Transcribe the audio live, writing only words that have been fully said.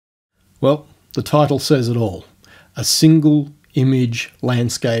Well, the title says it all. A single image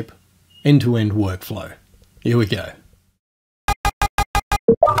landscape end-to-end workflow. Here we go.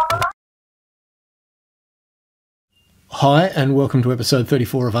 Hi and welcome to episode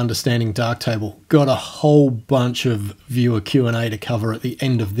 34 of Understanding Darktable. Got a whole bunch of viewer Q&A to cover at the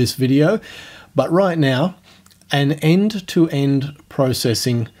end of this video, but right now, an end-to-end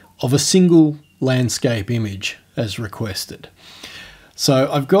processing of a single landscape image as requested.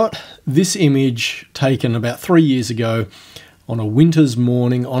 So I've got this image taken about 3 years ago on a winter's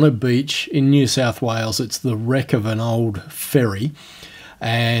morning on a beach in New South Wales. It's the wreck of an old ferry,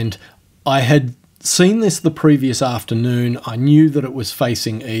 and I had seen this the previous afternoon. I knew that it was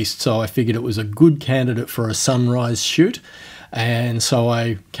facing east, so I figured it was a good candidate for a sunrise shoot, and so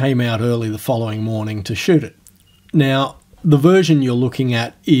I came out early the following morning to shoot it. Now, the version you're looking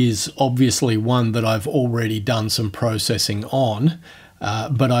at is obviously one that I've already done some processing on,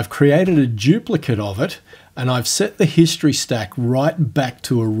 but I've created a duplicate of it, and I've set the history stack right back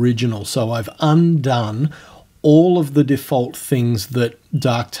to original. So I've undone all of the default things that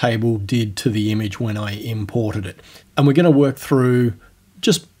Darktable did to the image when I imported it. And we're going to work through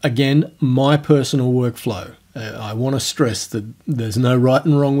just, again, my personal workflow. I want to stress that there's no right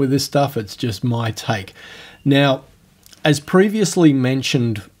and wrong with this stuff. It's just my take. Now, as previously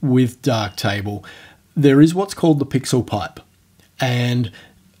mentioned with Darktable, there is what's called the pixel pipe. And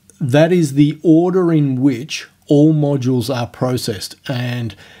that is the order in which all modules are processed.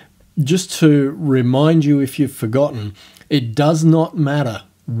 And just to remind you, if you've forgotten, it does not matter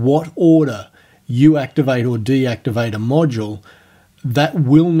what order you activate or deactivate a module, that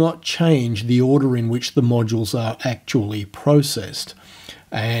will not change the order in which the modules are actually processed.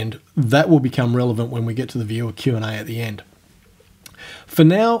 And that will become relevant when we get to the viewer Q&A at the end. For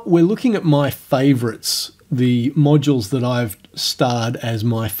now, we're looking at my favorites, the modules that I've starred as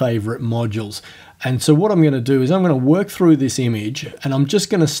my favorite modules. And so what I'm going to do is I'm going to work through this image, and I'm just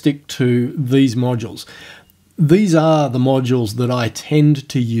going to stick to these modules. These are the modules that I tend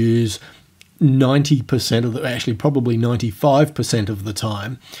to use 90% of the, actually probably 95% of the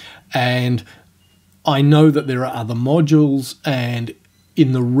time. And I know that there are other modules, and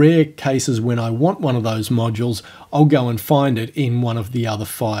in the rare cases when I want one of those modules, I'll go and find it in one of the other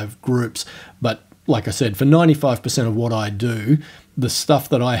 5 groups. But like I said, for 95% of what I do, the stuff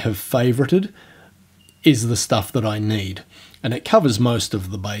that I have favorited is the stuff that I need, and it covers most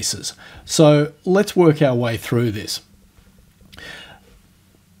of the bases. So let's work our way through this.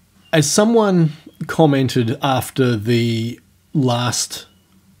 As someone commented after the last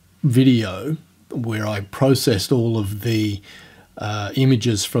video where I processed all of the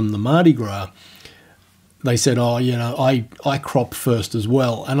images from the Mardi Gras, they said, oh, you know, I crop first as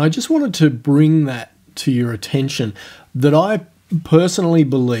well. And I just wanted to bring that to your attention, that I personally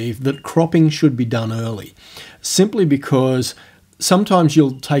believe that cropping should be done early, simply because sometimes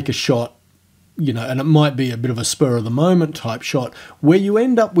you'll take a shot, you know, and it might be a bit of a spur of the moment type shot where you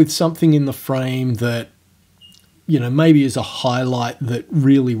end up with something in the frame that, you know, maybe is a highlight that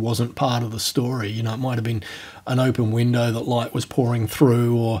really wasn't part of the story. You know, it might have been an open window that light was pouring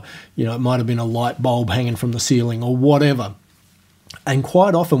through, or, you know, it might have been a light bulb hanging from the ceiling or whatever. And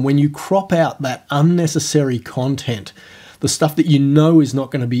quite often when you crop out that unnecessary content, the stuff that you know is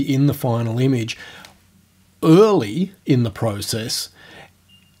not going to be in the final image early in the process,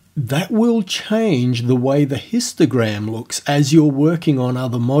 that will change the way the histogram looks as you're working on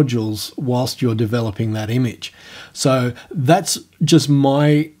other modules whilst you're developing that image. So that's just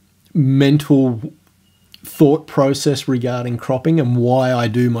my mental thought process regarding cropping and why I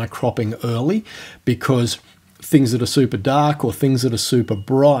do my cropping early, because things that are super dark or things that are super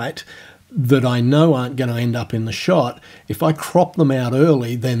bright that I know aren't going to end up in the shot, if I crop them out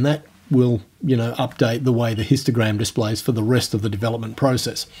early, then that will, you know, update the way the histogram displays for the rest of the development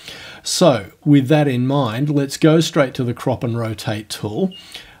process. So with that in mind, let's go straight to the crop and rotate tool.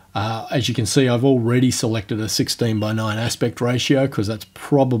 As you can see, I've already selected a 16:9 aspect ratio because that's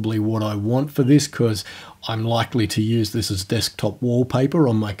probably what I want for this, because I'm likely to use this as desktop wallpaper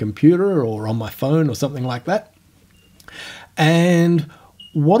on my computer or on my phone or something like that. And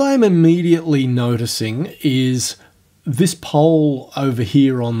what I'm immediately noticing is this pole over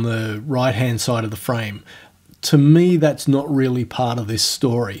here on the right-hand side of the frame. To me, that's not really part of this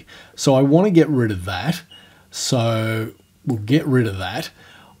story. So I want to get rid of that. So we'll get rid of that.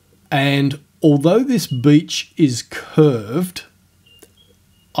 And although this beach is curved,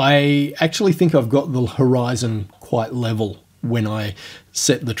 I actually think I've got the horizon quite level when I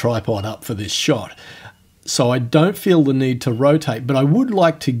set the tripod up for this shot. So I don't feel the need to rotate, but I would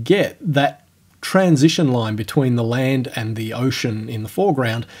like to get that transition line between the land and the ocean in the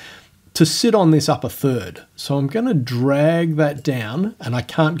foreground to sit on this upper third. So I'm going to drag that down, and I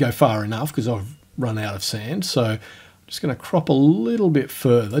can't go far enough because I've run out of sand. So I'm just going to crop a little bit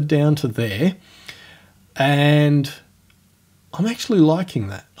further down to there. And I'm actually liking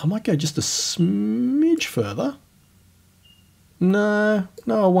that. I might go just a smidge further. No,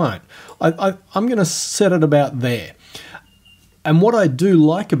 I won't. I'm going to set it about there. And what I do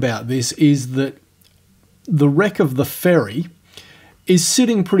like about this is that the wreck of the ferry is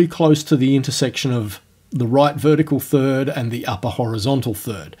sitting pretty close to the intersection of the right vertical third and the upper horizontal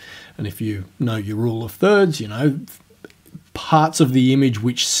third. And if you know your rule of thirds, you know parts of the image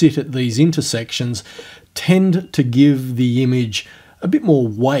which sit at these intersections tend to give the image a bit more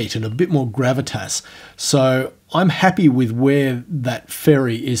weight and a bit more gravitas. So I'm happy with where that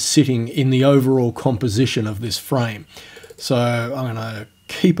ferry is sitting in the overall composition of this frame. So I'm going to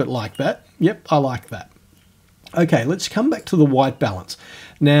keep it like that. Yep, I like that. Okay, let's come back to the white balance.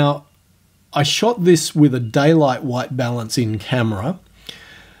 Now, I shot this with a daylight white balance in camera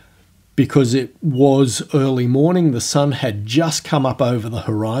because it was early morning. The sun had just come up over the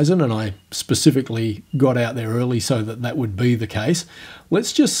horizon, and I specifically got out there early so that that would be the case.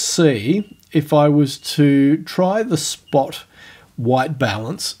 Let's just see if I was to try the spot white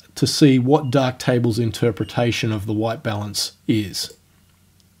balance to see what Darktable's interpretation of the white balance is.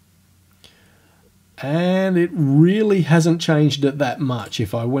 And it really hasn't changed it that much.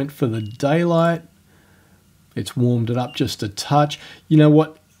 If I went for the daylight, it's warmed it up just a touch. You know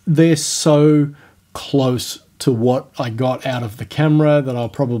what? They're so close to what I got out of the camera that I'll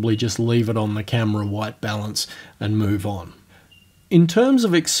probably just leave it on the camera white balance and move on. In terms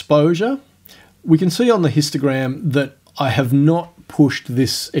of exposure, we can see on the histogram that I have not pushed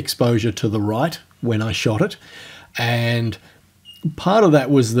this exposure to the right when I shot it. And part of that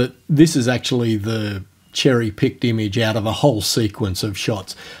was that this is actually the cherry-picked image out of a whole sequence of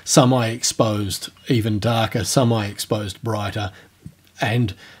shots. Some I exposed even darker, some I exposed brighter,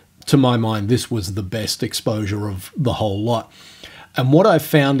 and to my mind this was the best exposure of the whole lot. And what I've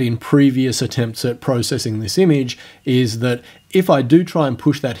found in previous attempts at processing this image is that if I do try and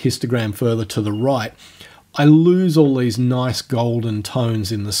push that histogram further to the right, I lose all these nice golden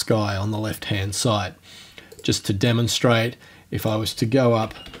tones in the sky on the left-hand side. Just to demonstrate, if I was to go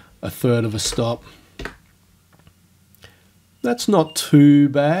up a third of a stop, that's not too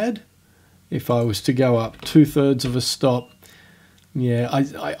bad. If I was to go up 2/3 of a stop, yeah,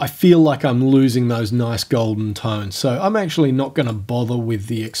 I feel like I'm losing those nice golden tones. So I'm actually not going to bother with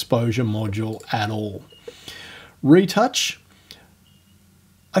the exposure module at all. Retouch,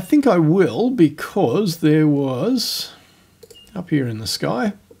 I think I will, because there was, up here in the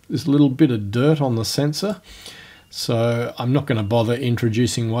sky, this little bit of dirt on the sensor. So I'm not going to bother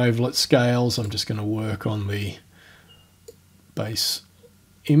introducing wavelet scales. I'm just going to work on the base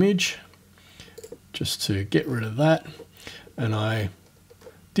image just to get rid of that. And I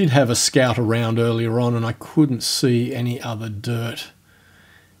did have a scout around earlier on and I couldn't see any other dirt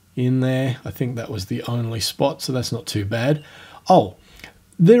in there. I think that was the only spot, so that's not too bad. Oh,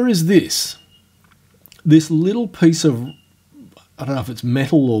 there is this little piece of, I don't know if it's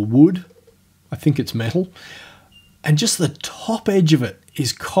metal or wood. I think it's metal. And just the top edge of it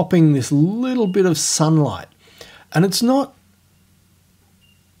is copping this little bit of sunlight. And it's not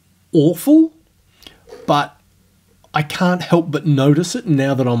awful, but I can't help but notice it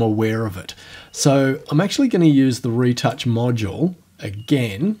now that I'm aware of it. So I'm actually going to use the retouch module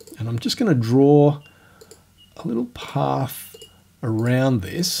again, and I'm just going to draw a little path around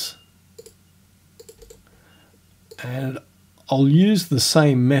this. And I'll use the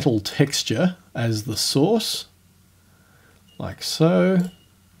same metal texture as the source, like so.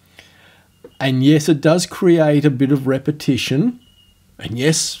 And yes, it does create a bit of repetition. And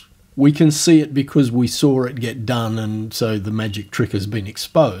yes, we can see it because we saw it get done, and so the magic trick has been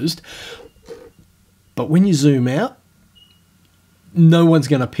exposed. But when you zoom out, no one's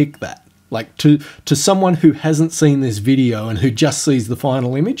going to pick that. Like to someone who hasn't seen this video and who just sees the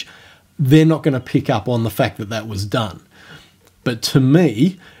final image, they're not going to pick up on the fact that that was done. But to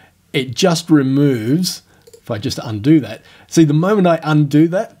me, it just removes, if I just undo that, see, the moment I undo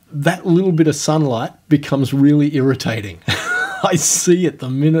that, that little bit of sunlight becomes really irritating. I see it the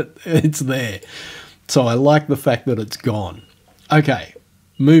minute it's there. So I like the fact that it's gone. Okay,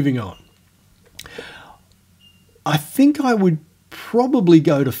 moving on. I think I would probably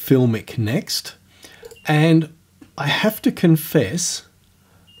go to Filmic next. And I have to confess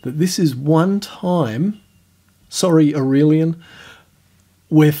that this is one time, sorry Aurelian,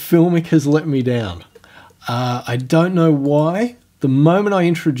 where Filmic has let me down. I don't know why. The moment I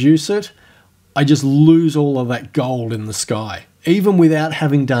introduce it, I just lose all of that gold in the sky. even without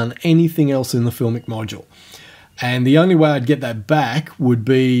having done anything else in the filmic module. And the only way I'd get that back would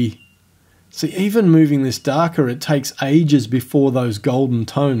be, see, even moving this darker, it takes ages before those golden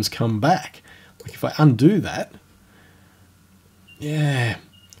tones come back. Like if I undo that, yeah,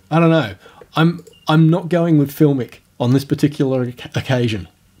 I don't know. I'm not going with filmic on this particular occasion.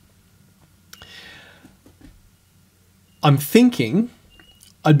 I'm thinking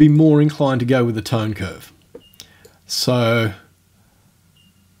I'd be more inclined to go with the tone curve. So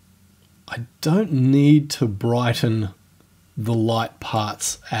I don't need to brighten the light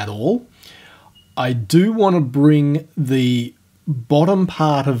parts at all. I do want to bring the bottom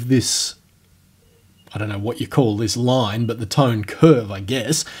part of this, I don't know what you call this line, but the tone curve, I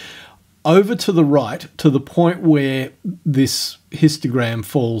guess, over to the right to the point where this histogram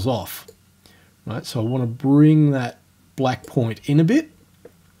falls off. Right, so I want to bring that black point in a bit.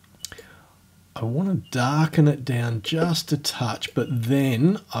 I want to darken it down just a touch, but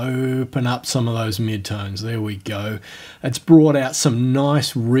then open up some of those midtones. There we go. It's brought out some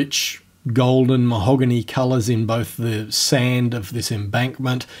nice, rich, golden mahogany colours in both the sand of this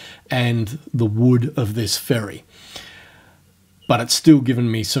embankment and the wood of this ferry. But it's still given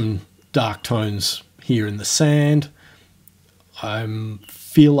me some dark tones here in the sand. I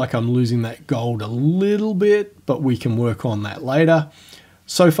feel like I'm losing that gold a little bit, but we can work on that later.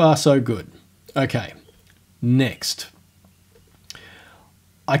 So far, so good. Okay, next.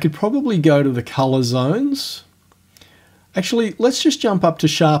 I could probably go to the color zones. Actually, let's just jump up to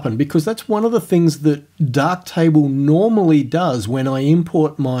sharpen, because that's one of the things that Darktable normally does when I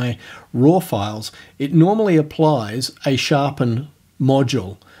import my raw files. It normally applies a sharpen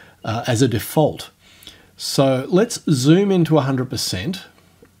module as a default. So let's zoom into 100%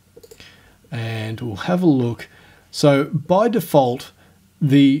 and we'll have a look. So by default,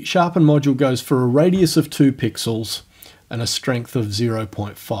 the sharpen module goes for a radius of 2 pixels and a strength of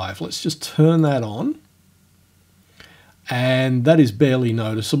 0.5. Let's just turn that on. And that is barely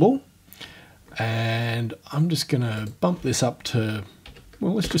noticeable. And I'm just going to bump this up to,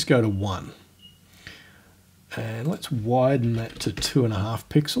 well, let's just go to 1. And let's widen that to 2.5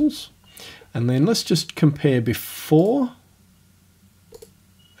 pixels. And then let's just compare before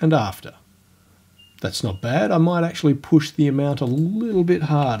and after. That's not bad. I might actually push the amount a little bit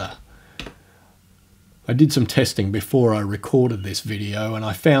harder. I did some testing before I recorded this video, and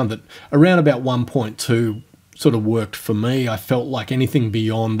I found that around about 1.2 sort of worked for me. I felt like anything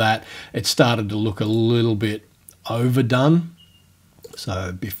beyond that, it started to look a little bit overdone.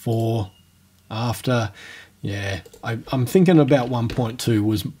 So before, after, yeah, I'm thinking about 1.2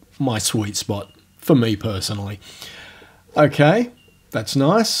 was my sweet spot for me personally. Okay, that's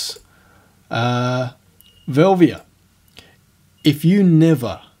nice. Velvia, if you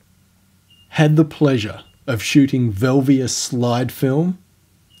never had the pleasure of shooting Velvia slide film,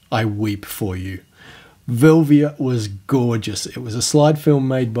 I weep for you. Velvia was gorgeous. It was a slide film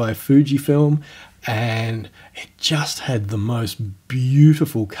made by Fujifilm, and it just had the most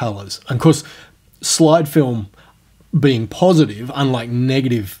beautiful colors. And of course, slide film being positive, unlike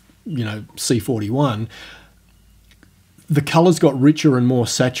negative, you know, C41, the colors got richer and more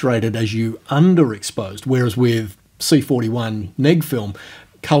saturated as you underexposed, whereas with C41 neg film,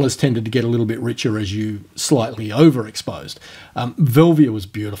 colors tended to get a little bit richer as you slightly overexposed. Velvia was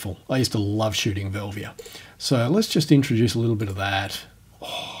beautiful. I used to love shooting Velvia. So let's just introduce a little bit of that.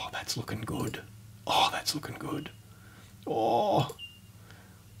 Oh, that's looking good. Oh, that's looking good. Oh,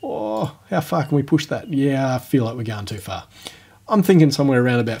 how far can we push that? Yeah, I feel like we're going too far. I'm thinking somewhere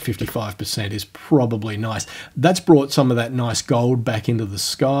around about 55% is probably nice. That's brought some of that nice gold back into the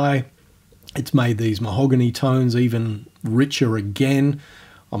sky. It's made these mahogany tones even richer again.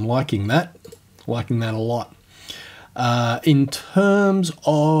 I'm liking that a lot. In terms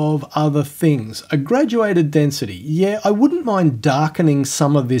of other things, a graduated density. Yeah, I wouldn't mind darkening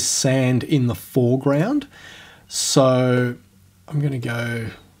some of this sand in the foreground. So I'm going to go,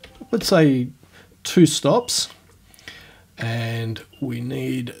 let's say 2 stops. And we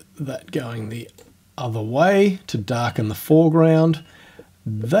need that going the other way to darken the foreground.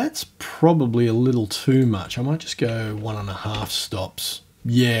 That's probably a little too much. I might just go 1.5 stops.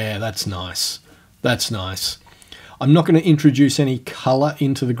 Yeah, that's nice. That's nice. I'm not going to introduce any color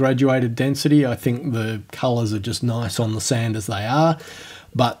into the graduated density. I think the colors are just nice on the sand as they are.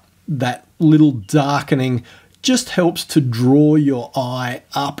 But that little darkening just helps to draw your eye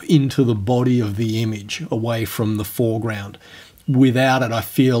up into the body of the image away from the foreground. Without it, I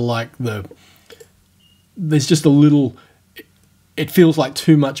feel like there's just a little, it feels like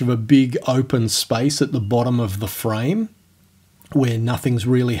too much of a big open space at the bottom of the frame where nothing's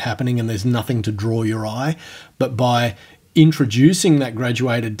really happening and there's nothing to draw your eye. But by introducing that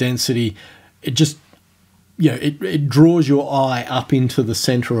graduated density, it just, it draws your eye up into the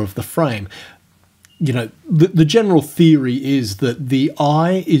center of the frame. The general theory is that the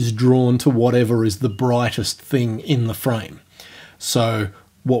eye is drawn to whatever is the brightest thing in the frame. So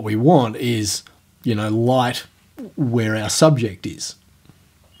what we want is, light where our subject is,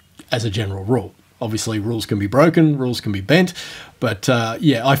 as a general rule. Obviously, rules can be broken, rules can be bent, but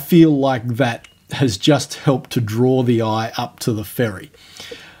yeah, I feel like that has just helped to draw the eye up to the ferry.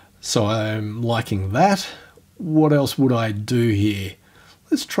 So I'm liking that. What else would I do here?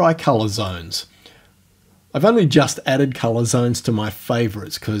 Let's try color zones. I've only just added color zones to my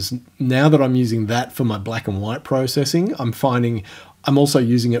favorites because now that I'm using that for my black and white processing, I'm finding I'm also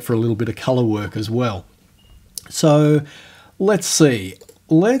using it for a little bit of color work as well. So let's see.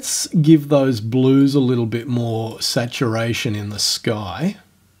 Let's give those blues a little bit more saturation in the sky.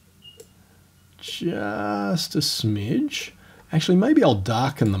 Just a smidge. Actually, maybe I'll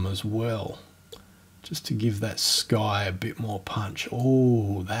darken them as well, just to give that sky a bit more punch.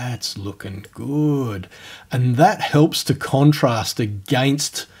 Oh, that's looking good. And that helps to contrast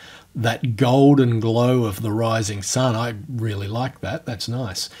against that golden glow of the rising sun. I really like that. That's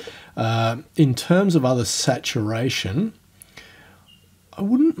nice. In terms of other saturation, I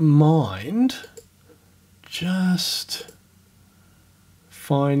wouldn't mind just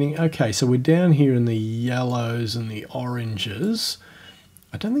finding... Okay, so we're down here in the yellows and the oranges.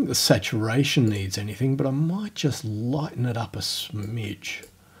 I don't think the saturation needs anything, but I might just lighten it up a smidge.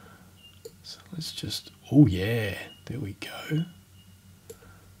 So let's just... Oh, yeah. There we go.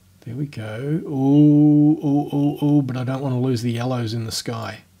 There we go. Oh, but I don't want to lose the yellows in the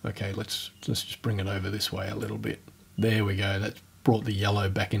sky. Okay, let's just bring it over this way a little bit. There we go. That's brought the yellow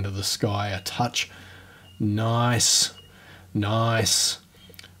back into the sky a touch. Nice. Nice.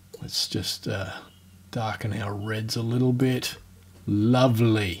 Let's just darken our reds a little bit.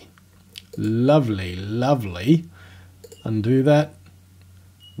 Lovely. Lovely, lovely. Undo that.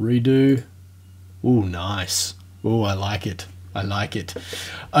 Redo. Oh, nice. Oh, I like it. I like it.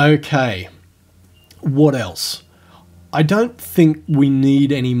 Okay. What else? I don't think we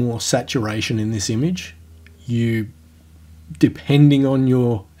need any more saturation in this image. Depending on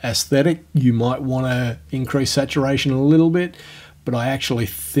your aesthetic, you might want to increase saturation a little bit, but I actually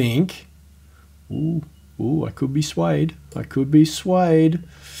think... Ooh, I could be swayed. I could be swayed.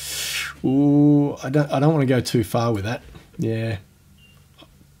 Ooh, I don't want to go too far with that. Yeah.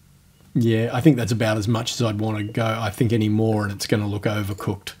 Yeah, I think that's about as much as I'd want to go. I think any more and it's going to look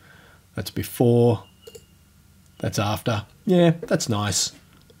overcooked. That's before. That's after. Yeah, that's nice.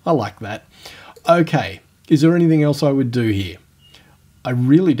 I like that. Okay, is there anything else I would do here? I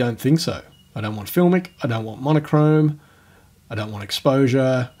really don't think so. I don't want filmic. I don't want monochrome. I don't want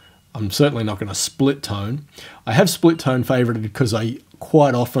exposure. I'm certainly not going to split tone. I have split tone favorited because I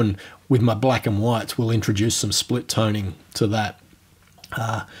quite often, with my black and whites, will introduce some split toning to that.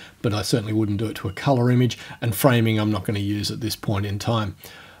 But I certainly wouldn't do it to a color image, and framing I'm not going to use at this point in time.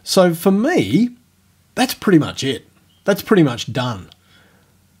 So for me, that's pretty much it. That's pretty much done.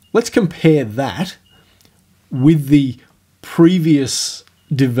 Let's compare that with the previous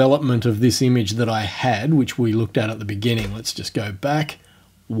development of this image that I had, which we looked at the beginning. Let's just go back.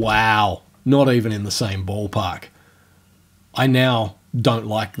 Wow, not even in the same ballpark. I now don't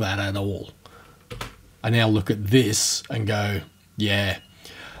like that at all. I now look at this and go, yeah.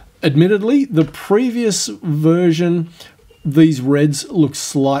 Admittedly, the previous version, these reds look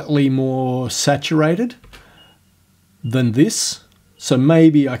slightly more saturated than this. So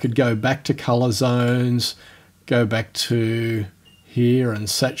maybe I could go back to color zones, go back to here and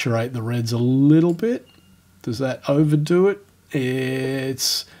saturate the reds a little bit. Does that overdo it?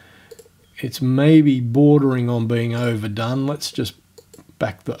 It's maybe bordering on being overdone. Let's just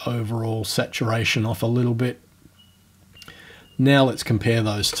back the overall saturation off a little bit. Now let's compare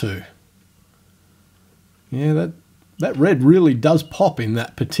those two. Yeah, that red really does pop in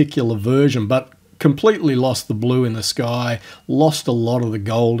that particular version, but completely lost the blue in the sky, lost a lot of the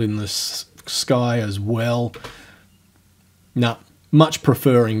gold in the sky as well. No, much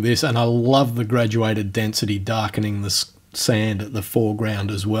preferring this, and I love the graduated density darkening the sand at the foreground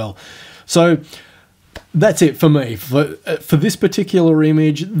as well. So that's it for me. For this particular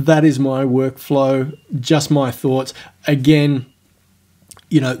image, that is my workflow, just my thoughts. Again,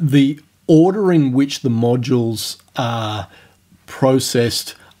 the order in which the modules are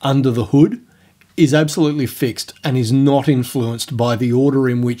processed under the hood is absolutely fixed and is not influenced by the order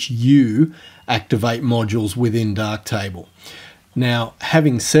in which you activate modules within Darktable. Now,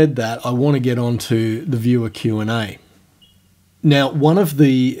 having said that, I want to get on to the viewer Q&A. Now, one of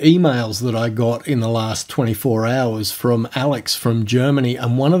the emails that I got in the last 24 hours from Alex from Germany,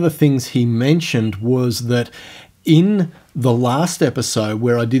 and one of the things he mentioned was that in the last episode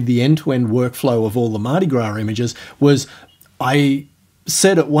where I did the end-to-end workflow of all the Mardi Gras images, was I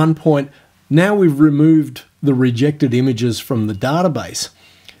said at one point, now we've removed the rejected images from the database.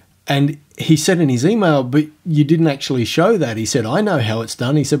 And he said in his email, but you didn't actually show that. He said, I know how it's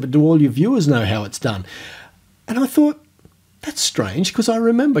done. He said, but do all your viewers know how it's done? And I thought, that's strange, because I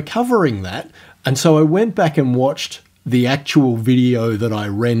remember covering that. And so I went back and watched the actual video that I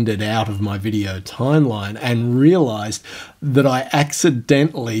rendered out of my video timeline and realized that I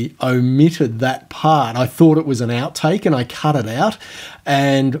accidentally omitted that part. I thought it was an outtake and I cut it out.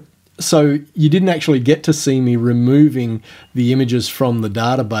 And so you didn't actually get to see me removing the images from the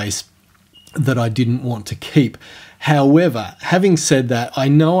database that I didn't want to keep. However, having said that, I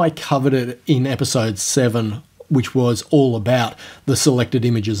know I covered it in episode 7, which was all about the selected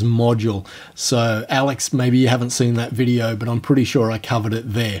images module. So Alex, maybe you haven't seen that video, but I'm pretty sure I covered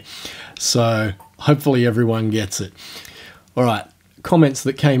it there. So hopefully everyone gets it. All right, comments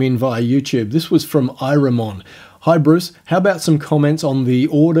that came in via YouTube. This was from Iramon. Hi Bruce, how about some comments on the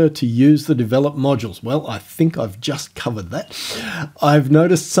order to use the developed modules? Well, I think I've just covered that. I've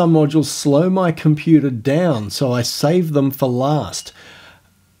noticed some modules slow my computer down, so I save them for last.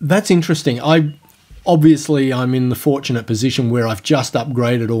 That's interesting. Obviously, I'm in the fortunate position where I've just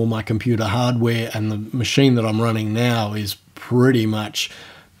upgraded all my computer hardware, and the machine that I'm running now is pretty much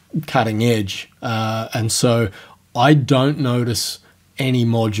cutting edge. And so I don't notice any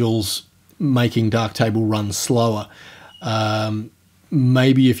modules making Darktable run slower.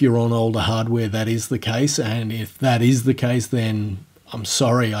 Maybe if you're on older hardware, that is the case. And if that is the case, then I'm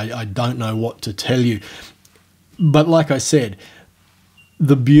sorry, I don't know what to tell you. But like I said,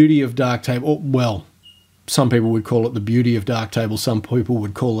 the beauty of Darktable, well, some people would call it the beauty of Darktable, some people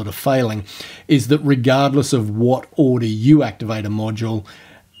would call it a failing, is that regardless of what order you activate a module,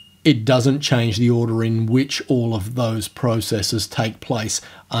 it doesn't change the order in which all of those processes take place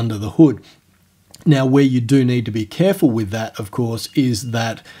under the hood. Now, where you do need to be careful with that, of course, is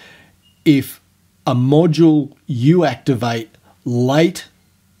that if a module you activate late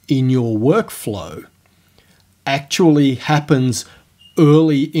in your workflow actually happens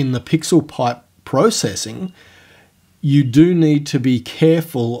early in the pixel pipe processing, you do need to be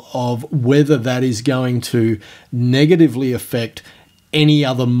careful of whether that is going to negatively affect any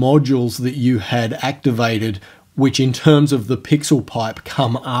other modules that you had activated, which in terms of the pixel pipe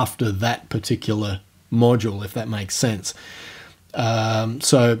come after that particular module, if that makes sense.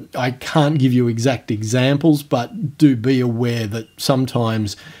 So I can't give you exact examples, but do be aware that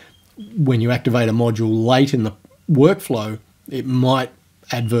sometimes when you activate a module late in the workflow, it might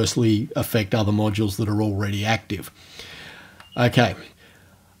adversely affect other modules that are already active. Okay,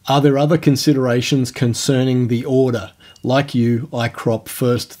 are there other considerations concerning the order? Like you, I crop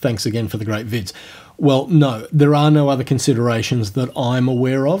first. Thanks again for the great vids. Well, no, there are no other considerations that I'm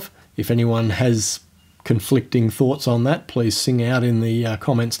aware of. If anyone has conflicting thoughts on that, please sing out in the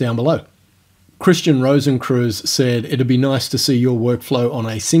comments down below. Christian Rosencruz said, it'd be nice to see your workflow on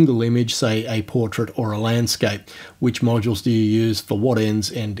a single image, say a portrait or a landscape. Which modules do you use for what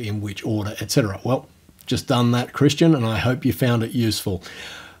ends and in which order, etc.? Well, just done that, Christian, and I hope you found it useful.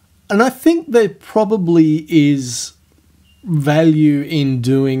 And I think there probably is value in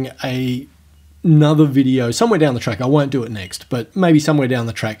doing another video somewhere down the track. I won't do it next, but maybe somewhere down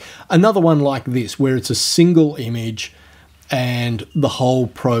the track. Another one like this, where it's a single image and the whole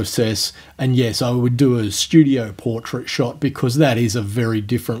process. And yes, I would do a studio portrait shot because that is a very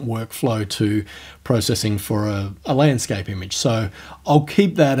different workflow to processing for a landscape image. So I'll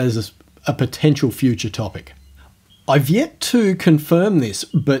keep that as a potential future topic. I've yet to confirm this,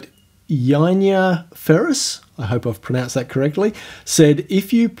 but Yanya Ferris, I hope I've pronounced that correctly, said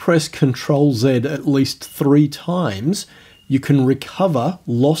if you press Ctrl-Z at least 3 times, you can recover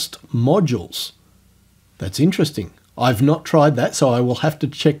lost modules. That's interesting. I've not tried that, so I will have to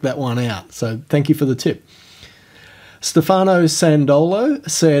check that one out. So thank you for the tip. Stefano Sandolo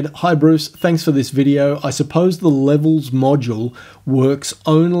said, hi Bruce, thanks for this video. I suppose the levels module works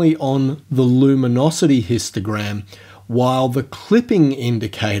only on the luminosity histogram, while the clipping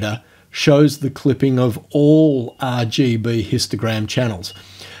indicator shows the clipping of all RGB histogram channels.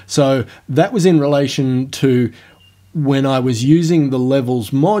 So that was in relation to when I was using the levels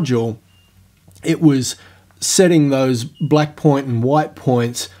module, it was setting those black point and white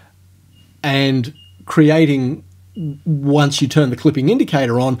points and creating, once you turn the clipping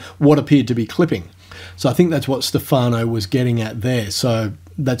indicator on, what appeared to be clipping. So I think that's what Stefano was getting at there. So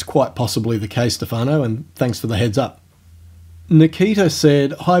that's quite possibly the case, Stefano, and thanks for the heads up. Nikita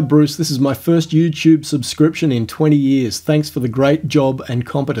said, "Hi Bruce, this is my first YouTube subscription in 20 years. Thanks for the great job and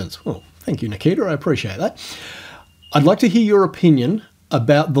competence." Well, thank you, Nikita. I appreciate that. I'd like to hear your opinion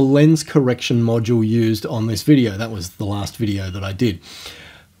about the lens correction module used on this video. That was the last video that I did.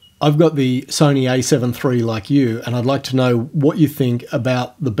 I've got the Sony a7 III like you, and I'd like to know what you think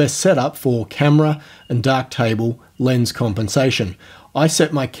about the best setup for camera and darktable lens compensation. I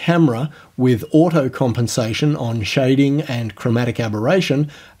set my camera with auto compensation on shading and chromatic aberration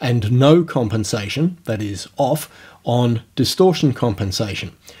and no compensation, that is off, on distortion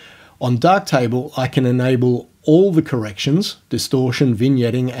compensation. On darktable, I can enable all the corrections, distortion,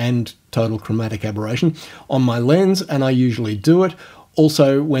 vignetting, and total chromatic aberration on my lens, and I usually do it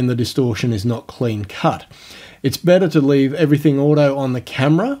also when the distortion is not clean cut. It's better to leave everything auto on the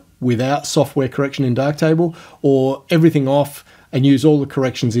camera without software correction in darktable, or everything off and use all the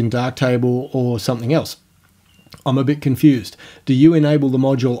corrections in darktable or something else. I'm a bit confused. Do you enable the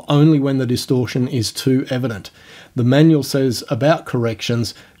module only when the distortion is too evident? The manual says about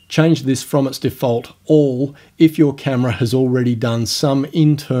corrections, change this from its default all if your camera has already done some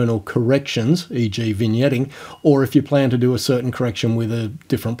internal corrections, e.g. vignetting, or if you plan to do a certain correction with a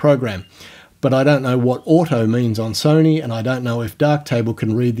different program. But I don't know what auto means on Sony, and I don't know if darktable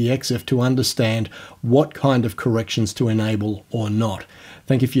can read the EXIF to understand what kind of corrections to enable or not.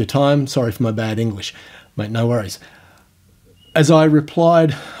 Thank you for your time. Sorry for my bad English. Mate, no worries. As I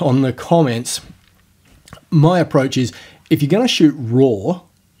replied on the comments, my approach is, if you're going to shoot RAW,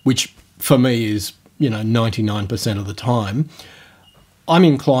 which for me is, 99% of the time, I'm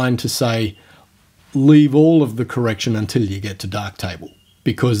inclined to say leave all of the correction until you get to darktable,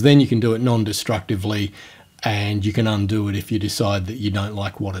 because then you can do it non-destructively and you can undo it if you decide that you don't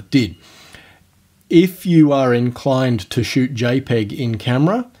like what it did. If you are inclined to shoot JPEG in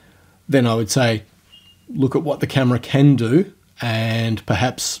camera, then I would say look at what the camera can do and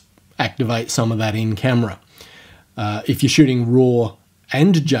perhaps activate some of that in camera. If you're shooting RAW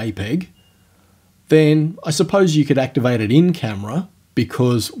and JPEG, then I suppose you could activate it in camera,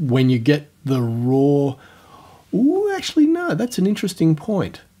 because when you get the RAW... Ooh, actually no, that's an interesting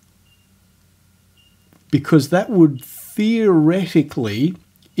point, because that would theoretically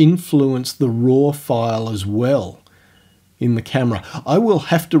influence the RAW file as well in the camera. I will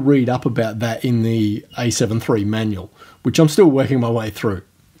have to read up about that in the a7 III manual, which I'm still working my way through,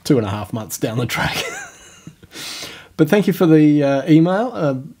 2.5 months down the track. But thank you for the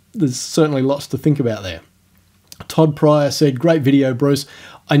email. There's certainly lots to think about there. Todd Pryor said, "Great video, Bruce.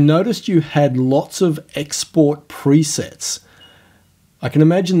 I noticed you had lots of export presets. I can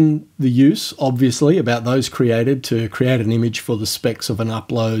imagine the use, obviously, about those created to create an image for the specs of an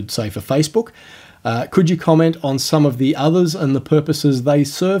upload, say for Facebook. Could you comment on some of the others and the purposes they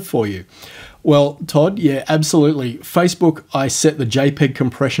serve for you?" Well, Todd, yeah, absolutely. Facebook, I set the JPEG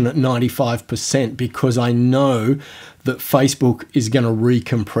compression at 95% because I know that Facebook is going to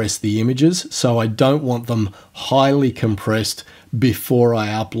recompress the images, so I don't want them highly compressed before I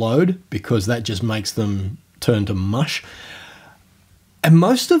upload, because that just makes them turn to mush. And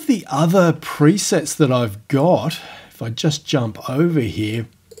most of the other presets that I've got, if I just jump over here,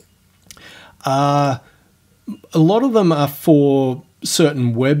 a lot of them are for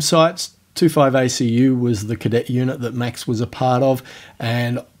certain websites. 25ACU was the cadet unit that Max was a part of,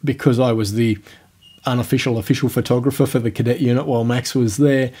 and because I was the unofficial official photographer for the cadet unit while Max was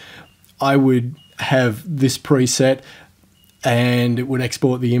there, I would have this preset and it would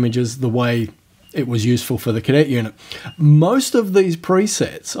export the images the way it was useful for the cadet unit. Most of these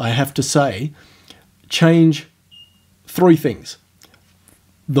presets, I have to say, change 3 things: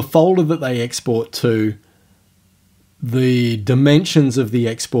 the folder that they export to, the dimensions of the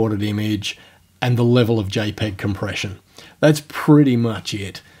exported image, and the level of JPEG compression. That's pretty much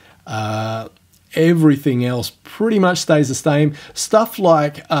it. Everything else pretty much stays the same. Stuff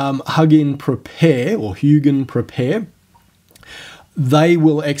like Huggin Prepare or Hugin Prepare, they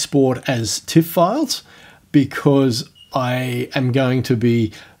will export as TIFF files, because I am going to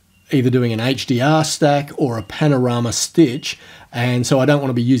be either doing an HDR stack or a panorama stitch, and so I don't want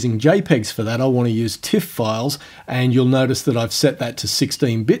to be using JPEGs for that. I want to use TIFF files, and you'll notice that I've set that to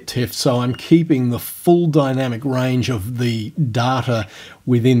 16-bit TIFF, so I'm keeping the full dynamic range of the data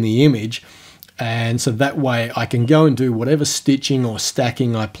within the image, and so that way I can go and do whatever stitching or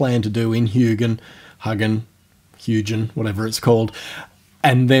stacking I plan to do in Hugin, whatever it's called,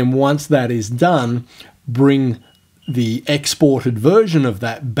 and then once that is done, bring the exported version of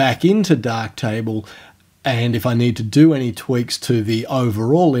that back into darktable, and if I need to do any tweaks to the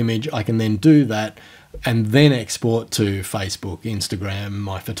overall image, I can then do that and then export to Facebook, Instagram,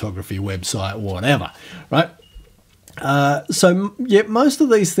 my photography website, whatever, right? So yeah, most of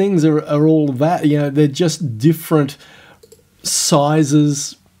these things are all that, you know, they're just different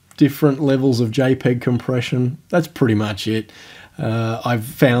sizes, different levels of JPEG compression. That's pretty much it. I've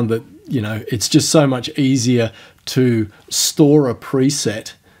found that, you know, it's just so much easier to store a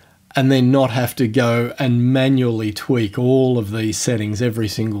preset and then not have to go and manually tweak all of these settings every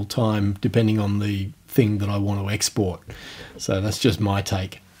single time, depending on the thing that I want to export. So that's just my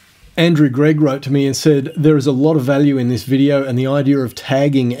take. Andrew Gregg wrote to me and said, there is a lot of value in this video and the idea of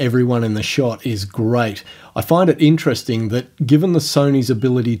tagging everyone in the shot is great. I find it interesting that given the Sony's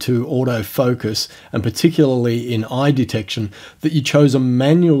ability to autofocus, and particularly in eye detection, that you chose a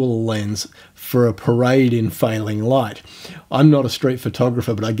manual lens for a parade in failing light. I'm not a street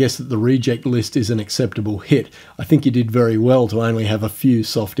photographer, but I guess that the reject list is an acceptable hit. I think you did very well to only have a few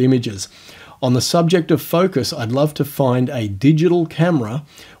soft images. On the subject of focus, I'd love to find a digital camera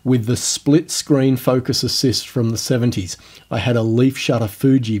with the split screen focus assist from the 70s. I had a leaf shutter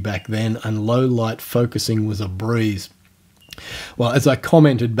Fuji back then and low light focusing was a breeze. Well, as I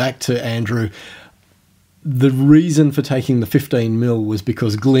commented back to Andrew, the reason for taking the 15mm was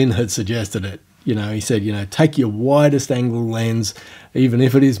because Glyn had suggested it. You know, he said, you know, take your widest angle lens, even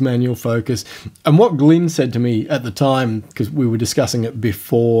if it is manual focus. And what Glyn said to me at the time, because we were discussing it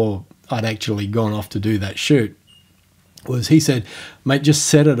before I'd actually gone off to do that shoot, was he said, mate, just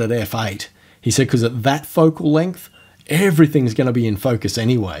set it at f8. He said, because at that focal length, everything's going to be in focus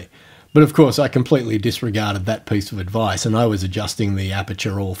anyway. But of course, I completely disregarded that piece of advice and I was adjusting the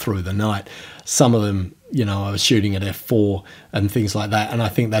aperture all through the night. Some of them, you know, I was shooting at f4 and things like that. And I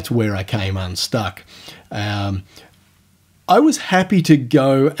think that's where I came unstuck. I was happy to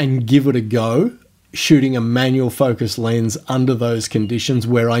go and give it a go, shooting a manual focus lens under those conditions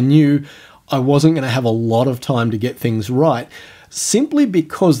where I knew I wasn't going to have a lot of time to get things right, simply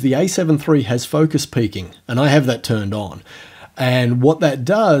because the A7 III has focus peaking and I have that turned on. And what that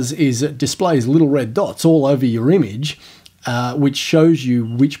does is it displays little red dots all over your image, which shows you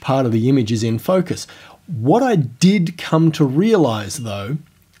which part of the image is in focus. What I did come to realize though,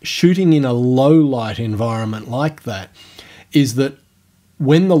 shooting in a low light environment like that, is that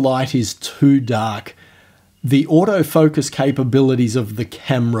when the light is too dark, the autofocus capabilities of the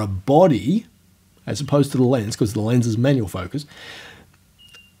camera body, as opposed to the lens, because the lens is manual focus,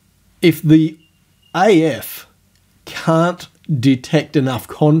 if the AF can't detect enough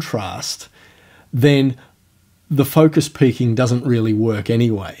contrast, then the focus peaking doesn't really work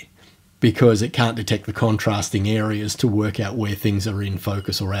anyway, because it can't detect the contrasting areas to work out where things are in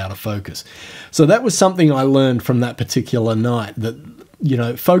focus or out of focus. So that was something I learned from that particular night, that, you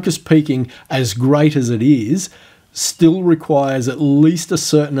know, focus peaking, as great as it is, still requires at least a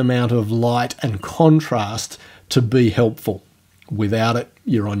certain amount of light and contrast to be helpful. Without it,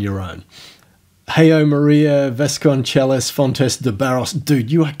 you're on your own. Heyo Maria Vasconcelos Fontes de Barros,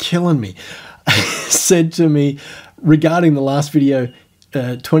 dude, you are killing me, said to me regarding the last video,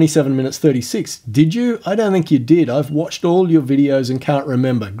 27 minutes 36. Did you? I don't think you did. I've watched all your videos and can't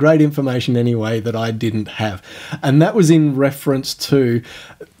remember. Great information anyway that I didn't have. And that was in reference to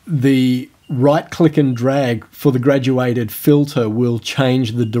the right click and drag for the graduated filter will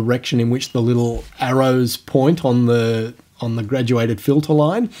change the direction in which the little arrows point on the graduated filter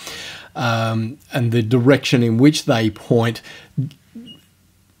line. And the direction in which they point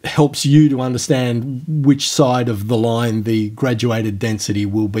helps you to understand which side of the line the graduated density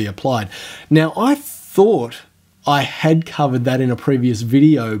will be applied. Now, I thought I had covered that in a previous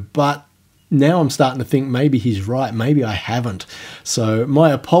video, but now I'm starting to think maybe he's right. Maybe I haven't. So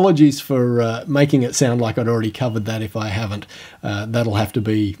my apologies for making it sound like I'd already covered that if I haven't. That'll have to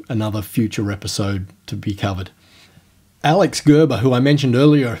be another future episode to be covered. Alex Gerber, who I mentioned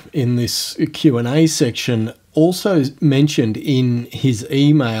earlier in this Q&A section, also mentioned in his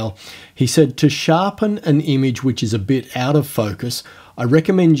email, he said, to sharpen an image which is a bit out of focus, I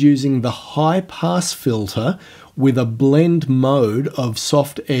recommend using the high pass filter with a blend mode of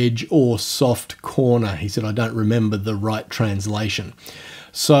soft edge or soft corner. He said, I don't remember the right translation.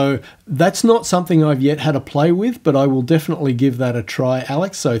 So that's not something I've yet had a play with, but I will definitely give that a try,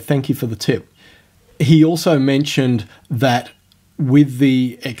 Alex. So thank you for the tip. He also mentioned that with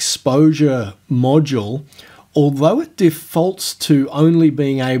the exposure module, although it defaults to only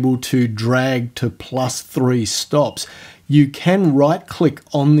being able to drag to +3 stops, you can right click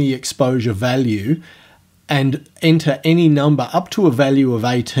on the exposure value and enter any number up to a value of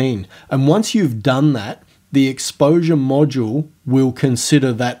 18. And once you've done that, the exposure module will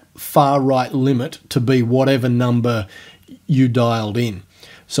consider that far right limit to be whatever number you dialed in.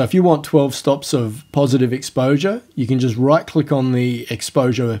 So if you want 12 stops of positive exposure, you can just right click on the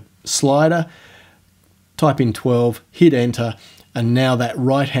exposure slider, type in 12, hit enter, and now that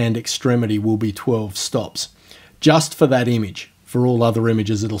right-hand extremity will be 12 stops. Just for that image. For all other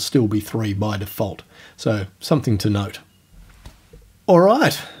images, it'll still be 3 by default. So, something to note.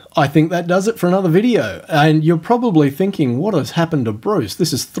 Alright, I think that does it for another video. And you're probably thinking, what has happened to Bruce?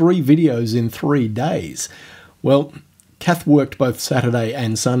 This is 3 videos in 3 days. Well, Kath worked both Saturday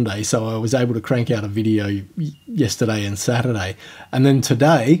and Sunday, so I was able to crank out a video yesterday and Saturday. And then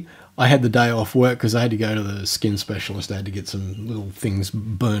today, I had the day off work because I had to go to the skin specialist. I had to get some little things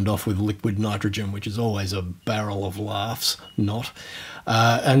burned off with liquid nitrogen, which is always a barrel of laughs, not.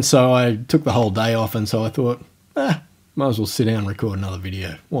 And so I took the whole day off, and so I thought, might as well sit down and record another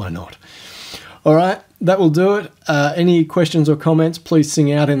video. Why not? All right, that will do it. Any questions or comments, please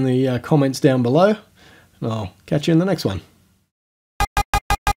sing out in the comments down below. And I'll catch you in the next one.